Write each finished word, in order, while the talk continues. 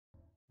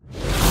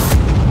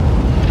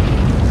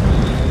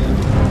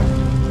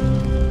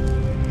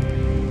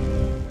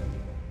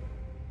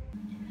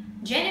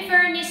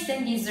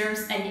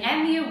deserves an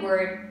Emmy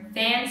Award,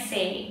 fans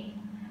say.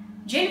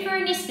 Jennifer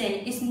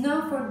Aniston is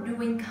known for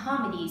doing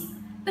comedies,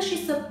 but she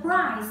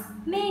surprised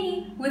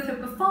many with her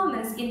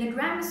performance in the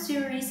drama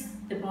series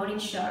The Morning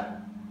Show.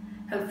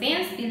 Her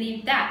fans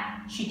believe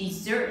that she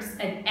deserves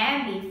an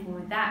Emmy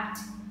for that.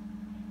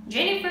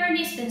 Jennifer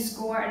Aniston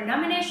scored a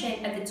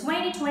nomination at the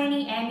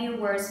 2020 Emmy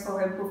Awards for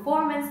her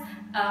performance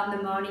on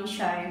The Morning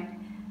Show.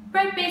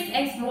 Brad Pitt's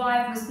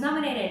ex-wife was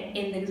nominated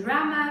in the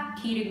drama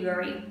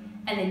category,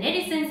 and the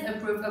netizens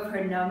approved of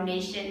her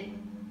nomination.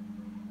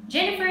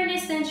 Jennifer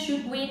Aniston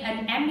should win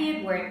an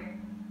Emmy Award.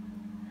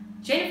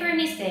 Jennifer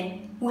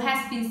Aniston, who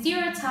has been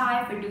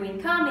stereotyped for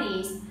doing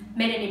comedies,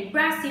 made an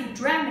impressive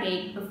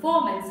dramatic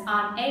performance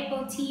on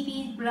Apple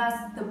TV Plus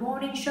The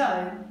Morning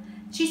Show.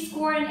 She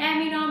scored an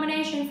Emmy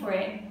nomination for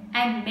it,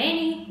 and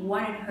many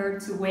wanted her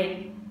to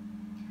win.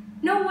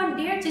 No one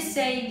dared to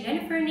say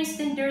Jennifer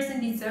Aniston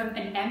doesn't deserve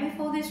an Emmy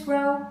for this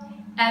role,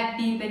 Pitt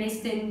and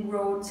Aniston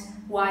wrote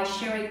while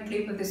sharing a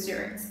clip of the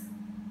series.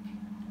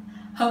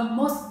 Her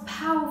most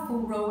powerful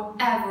role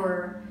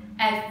ever,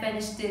 as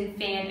Aniston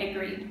fan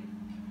agreed.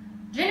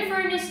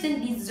 Jennifer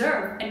Aniston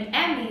deserved an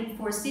Emmy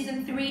for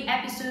Season 3,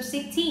 Episode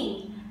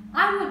 16,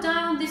 I Will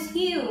Die on This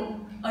Hill,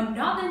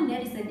 another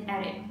netizen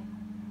added.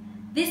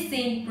 This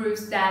scene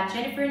proves that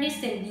Jennifer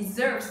Aniston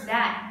deserves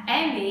that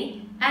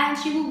Emmy and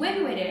she will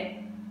win with it.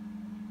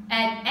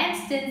 And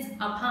Aniston's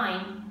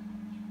opined,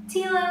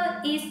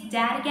 Tila is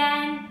dead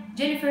again.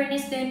 Jennifer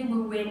Aniston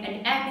will win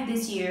an Emmy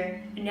this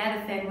year,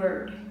 another fan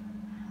wrote.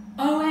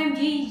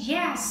 OMG,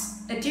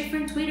 yes! A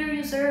different Twitter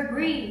user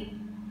agreed.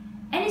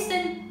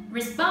 Aniston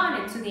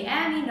responded to the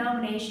Emmy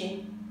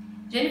nomination.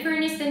 Jennifer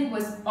Aniston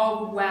was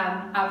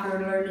overwhelmed after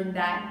learning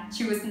that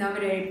she was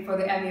nominated for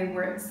the Emmy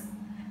Awards.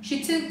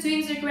 She took to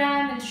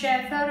Instagram and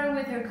shared photos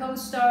with her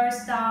co-star,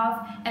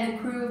 staff, and the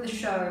crew of the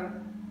show.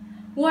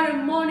 What a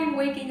morning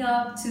waking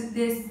up to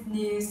this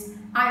news.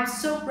 I'm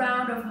so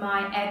proud of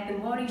my At The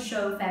Morning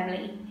Show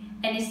family,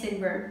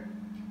 Aniston wrote.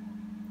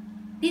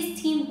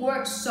 This team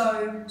worked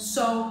so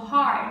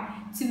hard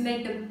to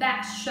make the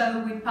best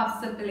show we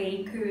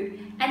possibly could,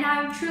 and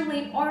I'm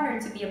truly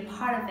honored to be a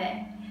part of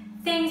it.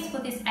 Thanks for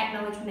this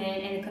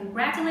acknowledgement and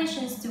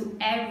congratulations to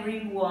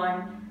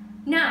everyone.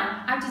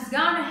 Now, I'm just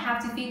gonna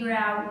have to figure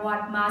out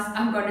what mask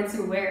I'm going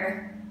to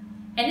wear.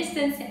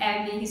 Aniston's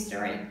Emmy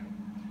history.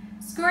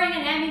 Scoring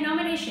an Emmy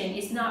nomination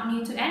is not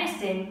new to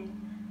Aniston.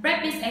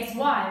 Brad Pitt's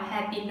ex-wife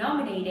had been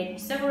nominated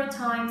several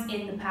times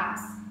in the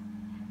past.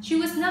 She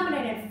was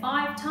nominated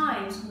 5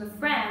 times with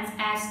Friends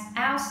as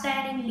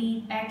Outstanding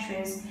Lead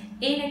Actress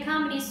in a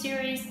comedy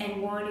series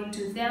and won in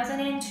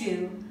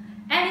 2002.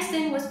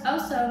 Aniston was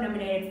also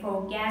nominated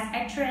for Guest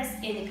Actress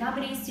in the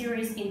comedy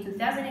series in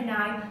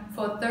 2009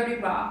 for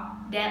 30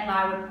 Rock,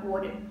 Deadline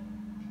reported.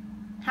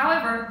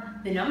 However,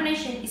 the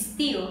nomination is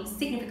still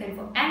significant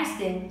for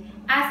Aniston,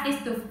 as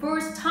it's the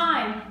first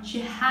time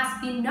she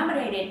has been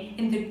nominated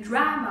in the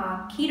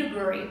drama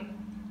category.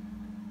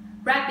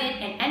 Brad Pitt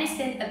and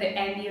Aniston at the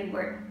Emmy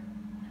Award.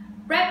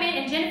 Brad Pitt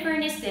and Jennifer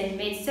Aniston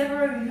made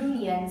several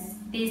reunions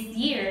this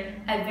year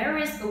at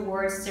various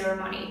awards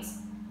ceremonies.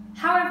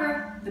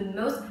 However, the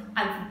most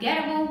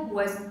unforgettable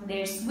was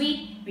their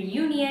sweet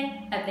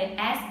reunion at the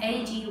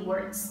SAG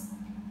Awards.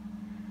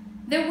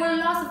 There were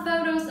lots of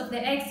photos of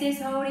the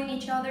exes holding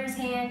each other's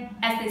hand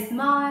as they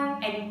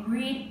smiled and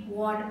greet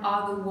one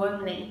another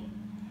warmly.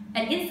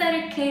 An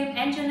insider claimed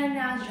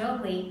Angelina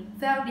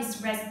felt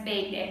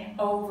disrespected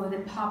over the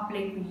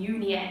public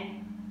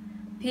reunion.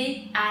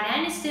 Pitt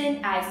and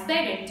Aniston are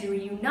expected to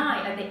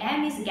reunite at the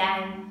Emmys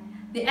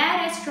again. The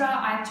Ad Extra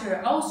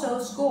actor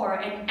also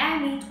scored an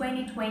Emmy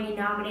 2020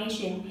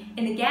 nomination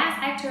in the guest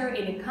actor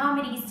in the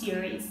comedy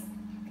series.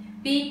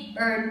 Pitt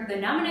earned the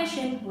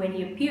nomination when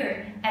he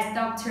appeared as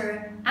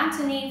Dr.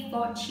 Anthony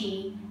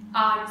Fauci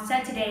on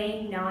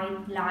Saturday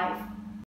Night Live.